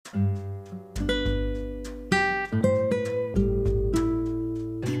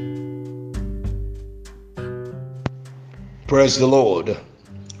Praise the Lord.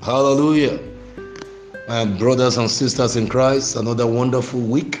 Hallelujah. My brothers and sisters in Christ, another wonderful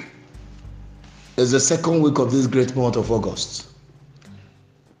week. It's the second week of this great month of August.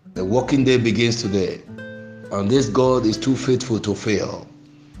 The working day begins today. And this God is too faithful to fail.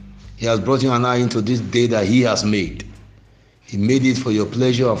 He has brought you and I into this day that He has made. He made it for your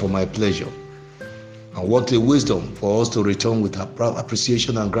pleasure and for my pleasure. And what a wisdom for us to return with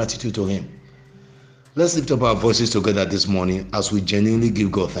appreciation and gratitude to Him. Let's lift up our voices together this morning as we genuinely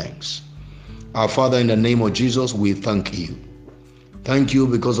give God thanks. Our Father, in the name of Jesus, we thank You. Thank You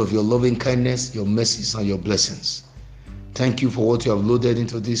because of Your loving kindness, Your mercies, and Your blessings. Thank You for what You have loaded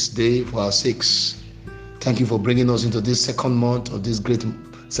into this day for our sakes. Thank You for bringing us into this second week of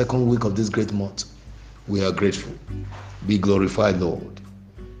this great month. We are grateful. Be glorified, Lord.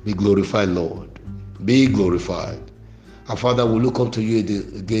 Be glorified, Lord. Be glorified. Our Father, we look up to You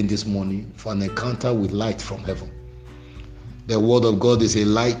again this morning for an encounter with light from heaven. The word of God is a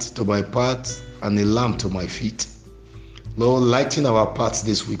light to my path and a lamp to my feet. Lord, lighten our paths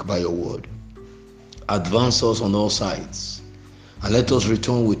this week by Your word. Advance us on all sides. And let us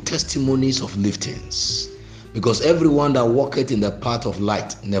return with testimonies of liftings. Because everyone that walketh in the path of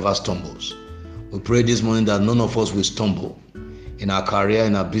light never stumbles. We pray this morning that none of us will stumble in our career,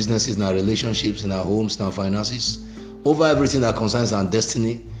 in our businesses, in our relationships, in our homes, in our finances. Over everything that concerns our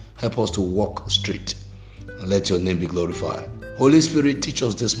destiny, help us to walk straight. And let Your name be glorified. Holy Spirit, teach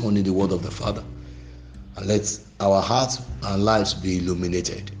us this morning the word of the Father. And let our hearts and lives be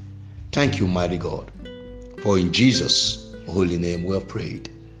illuminated. Thank You, mighty God. For in Jesus' holy name we have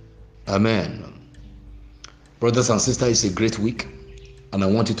prayed. Amen. Brothers and sisters, it's a great week. And I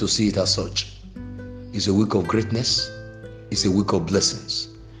want you to see it as such. It's a week of greatness. It's a week of blessings.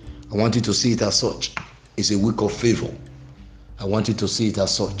 I want you to see it as such. It's a week of favor. I want you to see it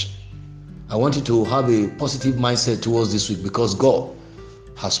as such. I want you to have a positive mindset towards this week because God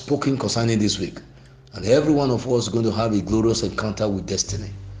has spoken concerning this week. And every one of us is going to have a glorious encounter with destiny.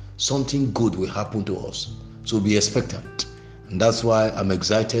 Something good will happen to us. So be expectant. And that's why I'm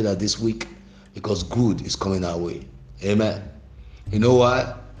excited at this week because good is coming our way. Amen. You know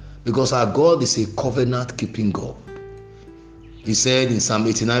why? Because our God is a covenant-keeping God. He said in Psalm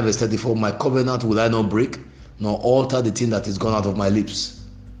 89 verse 34, my covenant will I not break, nor alter the thing that is gone out of my lips.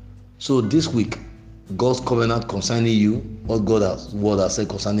 So this week, God's covenant concerning you, what God's word has said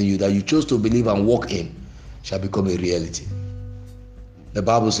concerning you, that you chose to believe and walk in, shall become a reality. The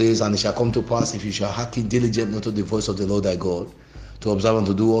Bible says, and it shall come to pass, if you shall hearken diligently unto the voice of the Lord thy God, to observe and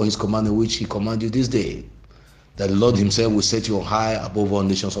to do all His commandments which He command you this day, that the Lord Himself will set you on high above all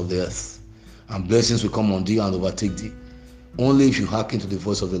nations of the earth, and blessings will come on thee and overtake thee. Only if you hearken to the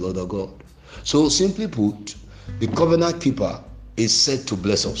voice of the Lord our God. So simply put, the covenant keeper is set to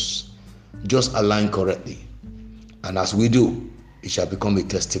bless us. Just align correctly. And as we do, it shall become a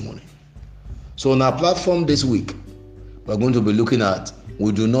testimony. So on our platform this week, we're going to be looking at,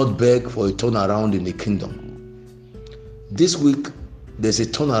 we do not beg for a turnaround in the kingdom. This week, there's a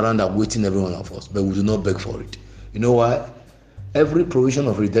turnaround awaiting every one of us, but we do not beg for it. You know why? Every provision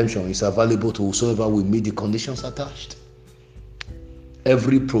of redemption is available to whosoever will meet the conditions attached.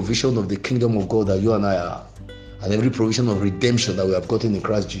 Every provision of the kingdom of God that you and I are, and every provision of redemption that we have gotten in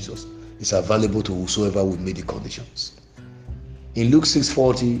Christ Jesus is available to whosoever will meet the conditions. In Luke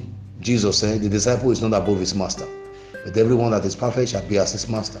 6:40, Jesus said, the disciple is not above his master, but everyone that is perfect shall be as his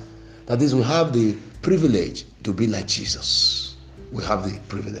master. That is, we have the privilege to be like Jesus. We have the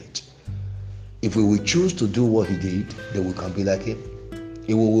privilege. If we will choose to do what He did, then we can be like Him.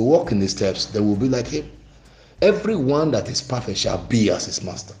 If we will walk in the steps, then we'll be like Him. Everyone that is perfect shall be as his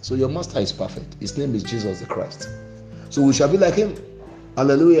master. So your master is perfect. His name is Jesus the Christ. So we shall be like Him.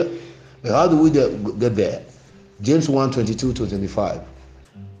 Hallelujah. But how do we get there? James 1:22-25.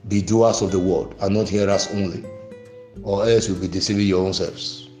 Be doers of the word and not hearers only, or else you'll be deceiving your own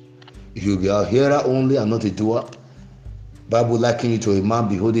selves. If you be a hearer only and not a doer, Bible liken you to a man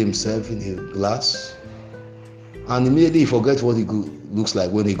beholding himself in a glass, and immediately he forgets what he looks like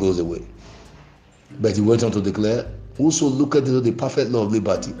when he goes away. But he went on to declare, whoso looketh into the perfect law of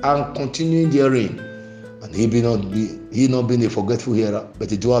liberty and continuing therein, and he not being a forgetful hearer, but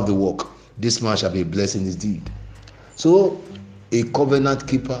a doer of the work, this man shall be blessed in his deed. So a covenant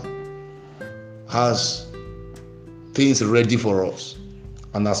keeper has things ready for us.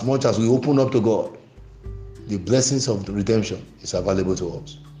 And as much as we open up to God, the blessings of the redemption is available to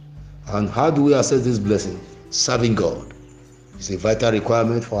us. And how do we access this blessing? Serving God. It's a vital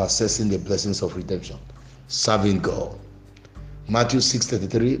requirement for accessing the blessings of redemption. Serving God. Matthew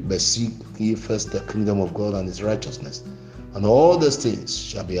 6:33, but seek ye first the kingdom of God and His righteousness, and all these things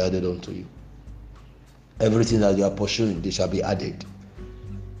shall be added unto you. Everything that you are pursuing, they shall be added.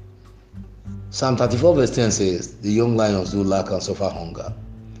 Psalm 34 verse 10 says, the young lions do lack and suffer hunger,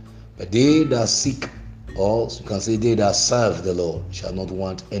 but they that seek, or you can say they that serve the Lord, shall not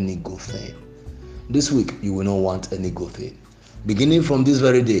want any good thing. This week, you will not want any good thing. Beginning from this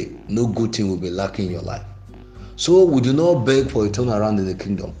very day, no good thing will be lacking in your life. So we do not beg for a turnaround in the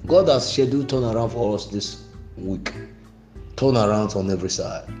kingdom. God has scheduled turnaround for us this week. Turnarounds on every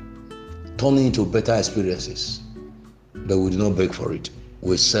side. Turning into better experiences. But we do not beg for it.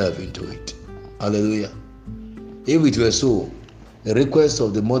 We serve into it. Hallelujah. If it were so, the request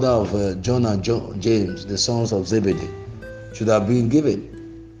of the mother of John and James, the sons of Zebedee, should have been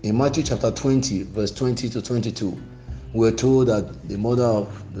given. In Matthew chapter 20, verse 20 to 22, we are told that the mother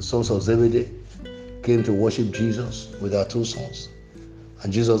of the sons of Zebedee came to worship Jesus with her two sons.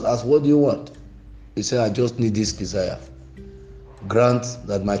 And Jesus asked, what do you want? He said, I just need this desire. Grant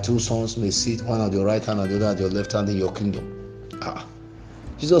that my two sons may sit, one at your right hand and the other at your left hand in your kingdom.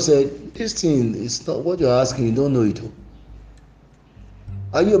 Jesus said, this thing is not what you're asking, you don't know it.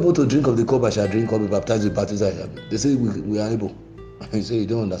 Are you able to drink of the cup I shall drink, or be baptized with baptism I shall be? They say we are able. You say you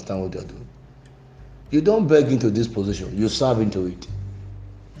don't understand what you're doing. You don't beg into this position, you serve into it.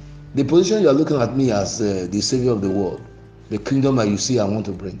 The position you're looking at me as the savior of the world, the kingdom that you see I want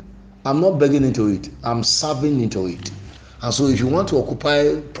to bring, I'm not begging into it, I'm serving into it. And so if you want to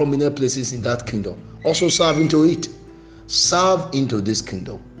occupy prominent places in that kingdom, also serve into it. Serve into this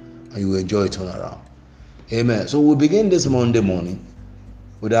kingdom and you will enjoy a turnaround. Amen. So we begin this Monday morning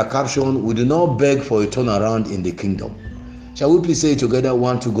with our caption, we do not beg for a turnaround in the kingdom. Shall we please say it together,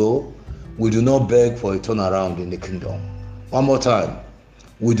 1 to go? We do not beg for a turnaround in the kingdom. One more time.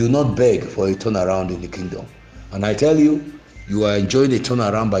 We do not beg for a turnaround in the kingdom. And I tell you, you are enjoying a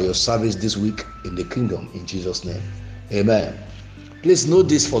turnaround by your service this week in the kingdom in Jesus' name. Amen. Please note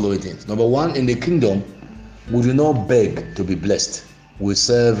these following things. Number one, in the kingdom, we do not beg to be blessed. We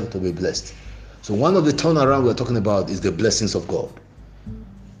serve to be blessed. So one of the turnaround we're talking about is the blessings of God.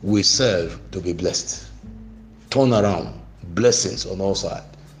 We serve to be blessed. Turnaround, blessings on all sides.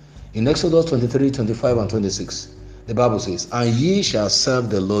 In Exodus 23, 25 and 26, the Bible says, and ye shall serve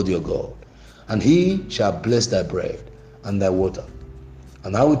the Lord your God, and he shall bless thy bread and thy water.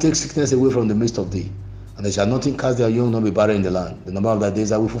 And I will take sickness away from the midst of thee, and there shall nothing cast their young nor be barren in the land. The number of thy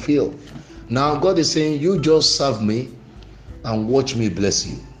days I will fulfill. Now God is saying, you just serve me and watch me bless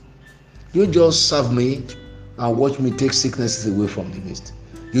you. You just serve me and watch me take sicknesses away from the midst.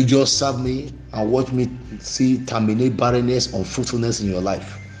 You just serve me and watch me see terminate barrenness, unfruitfulness in your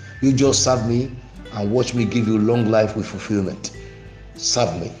life. You just serve me and watch me give you long life with fulfillment.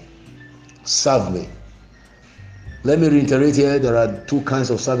 Serve me. Serve me. Let me reiterate here, there are two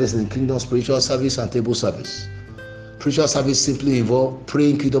kinds of service in the kingdom, spiritual service and table service. Spiritual service simply involves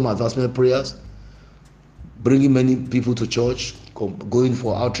praying kingdom advancement prayers, bringing many people to church, going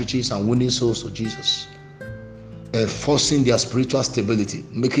for outreaches and winning souls to Jesus, enforcing their spiritual stability,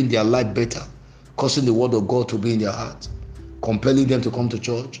 making their life better, causing the word of God to be in their heart, compelling them to come to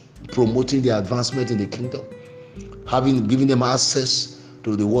church, promoting their advancement in the kingdom, giving them access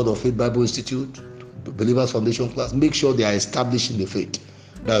to the Word of Faith Bible Institute, Believers Foundation class. Make sure they are established in the faith.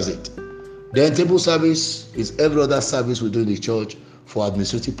 That's it. Then table service is every other service we do in the church for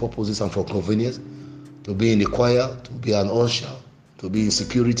administrative purposes and for convenience. To be in the choir, to be an usher, to be in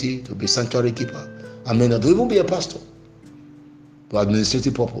security, to be sanctuary keeper, and may not even be a pastor for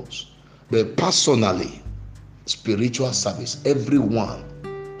administrative purpose. But personally, spiritual service, everyone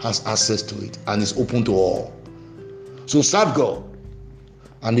has access to it and is open to all. So serve God.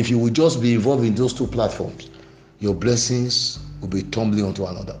 And if you will just be involved in those two platforms, your blessings will be tumbling onto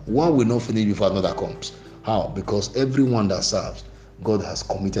another. One will not finish before another comes. How? Because everyone that serves, God has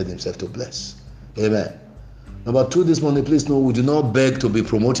committed himself to bless. Amen. Number two this morning, please know we do not beg to be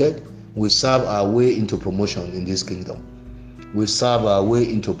promoted. We serve our way into promotion in this kingdom. We serve our way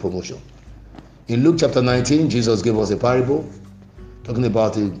into promotion. In Luke chapter 19, Jesus gave us a parable talking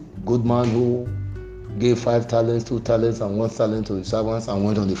about a good man who gave 5 talents, 2 talents, and 1 talent to his servants and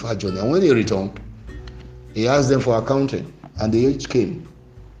went on the far journey. And when he returned, he asked them for accounting, and they each came.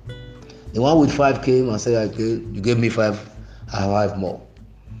 The one with 5 came and said, you gave me 5, I have 5 more.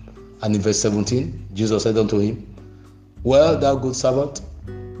 And in verse 17, Jesus said unto him, well, thou good servant,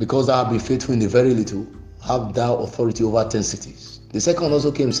 because thou hast been faithful in the very little, have thou authority over 10 cities. The second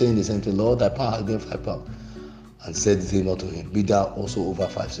also came saying the same thing, Lord, thy power has been 5 pounds. And said they not to him, be thou also over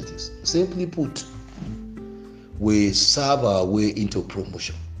 5 cities. Simply put, we serve our way into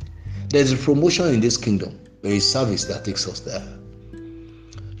promotion. There is a promotion in this kingdom. There is service that takes us there.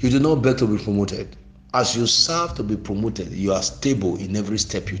 You do not beg to be promoted. As you serve to be promoted, you are stable in every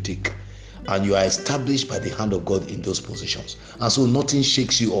step you take. and you are established by the hand of God in those positions. And so nothing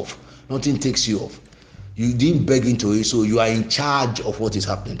shakes you off, nothing takes you off. You didn't beg into it, so you are in charge of what is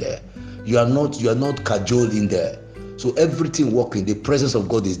happening there. You are not cajoled in there. So everything working, the presence of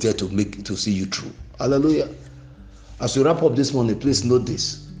God is there to see you through. Hallelujah. As we wrap up this morning, please note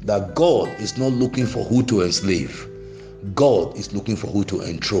this, that God is not looking for who to enslave. God is looking for who to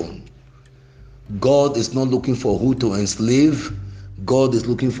enthrone. God is not looking for who to enslave. God is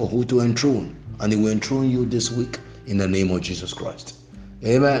looking for who to enthrone. And He will enthrone you this week in the name of Jesus Christ.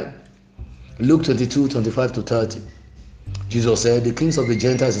 Amen. Luke 22:25-30. Jesus said, the kings of the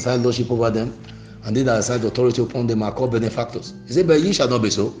Gentiles exercise lordship over them, and they that exercise authority upon them are called benefactors. He said, but ye shall not be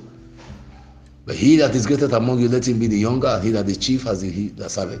so. But he that is greatest among you, let him be the younger, and he that is chief as he that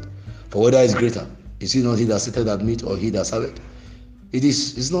serveth. For whether is greater, is he not he that sitteth at meat, or he that serveth?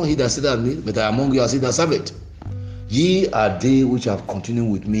 It's not he that sitteth at meat, but I among you as he that serveth. Ye are they which have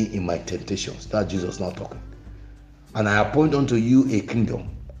continued with me in my temptations. That Jesus now talking. And I appoint unto you a kingdom,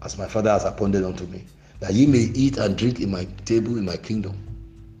 as my Father has appointed unto me, that ye may eat and drink in my table in my kingdom,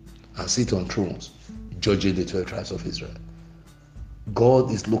 and sit on thrones, judging the 12 tribes of Israel.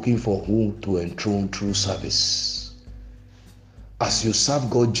 God is looking for whom to enthrone through service. As you serve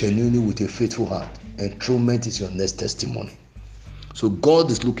God genuinely with a faithful heart, enthronement is your next testimony. So God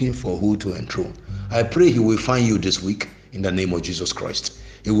is looking for who to enthrone. I pray He will find you this week in the name of Jesus Christ.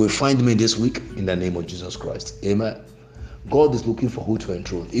 He will find me this week in the name of Jesus Christ. Amen. God is looking for who to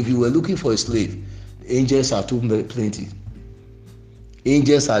enthrone. If you were looking for a slave, the angels are too plenty.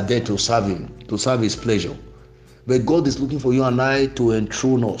 Angels are there to serve Him, to serve His pleasure. But God is looking for you and I to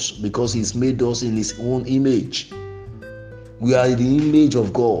enthrone us, because He's made us in His own image. We are the image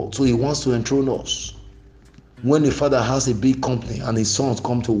of God, so He wants to enthrone us. When a father has a big company and his sons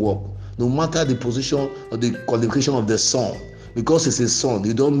come to work, no matter the position or the qualification of the son, because it's his son,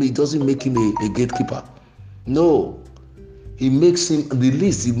 it doesn't make him a gatekeeper. No. He makes him, the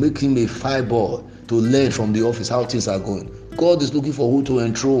least, he makes him a fire boy to learn from the office how things are going. God is looking for who to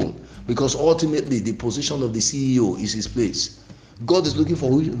enthrone, because ultimately the position of the CEO is his place. God is looking for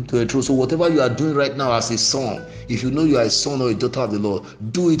who to enthrone. So whatever you are doing right now as a son, if you know you are a son or a daughter of the Lord,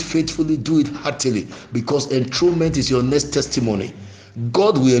 do it faithfully, do it heartily, because enthronement is your next testimony.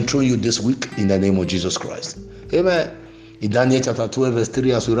 God will enthrone you this week in the name of Jesus Christ. Amen. In Daniel chapter 12 verse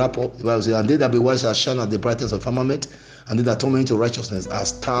 3, as we wrap up, the Bible says, and they that be wise shall shine at the brightness of firmament, and they that turn into righteousness are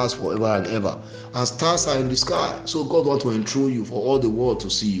stars forever and ever. And stars are in the sky. So God wants to enthrone you for all the world to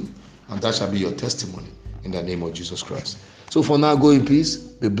see you. And that shall be your testimony in the name of Jesus Christ. So for now, go in peace,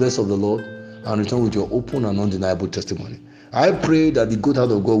 be blessed of the Lord, and return with your open and undeniable testimony. I pray that the good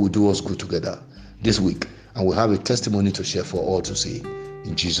heart of God will do us good together this week, and we'll have a testimony to share for all to see.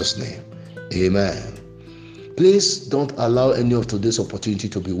 In Jesus' name, amen. Please don't allow any of today's opportunity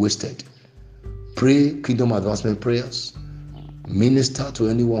to be wasted. Pray kingdom advancement prayers. Minister to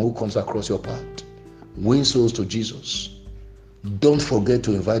anyone who comes across your path. Win souls to Jesus. Don't forget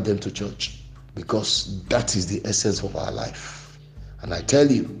to invite them to church, because that is the essence of our life. And I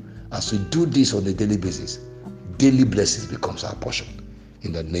tell you, as we do this on a daily basis, daily blessings becomes our portion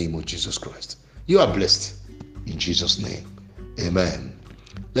in the name of Jesus Christ. You are blessed in Jesus' name. Amen.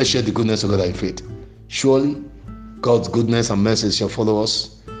 Let's share the goodness of God in faith. Surely God's goodness and mercy shall follow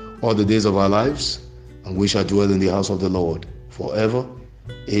us all the days of our lives, and we shall dwell in the house of the Lord forever.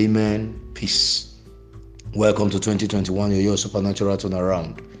 Amen. Peace. Welcome to 2021, your year of supernatural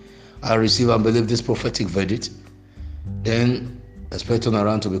turnaround. I receive and believe this prophetic verdict. Then expect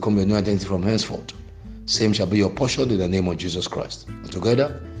turnaround to become your new identity from henceforth. Same shall be your portion in the name of Jesus Christ. And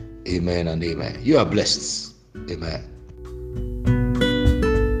together, amen and amen. You are blessed. Amen.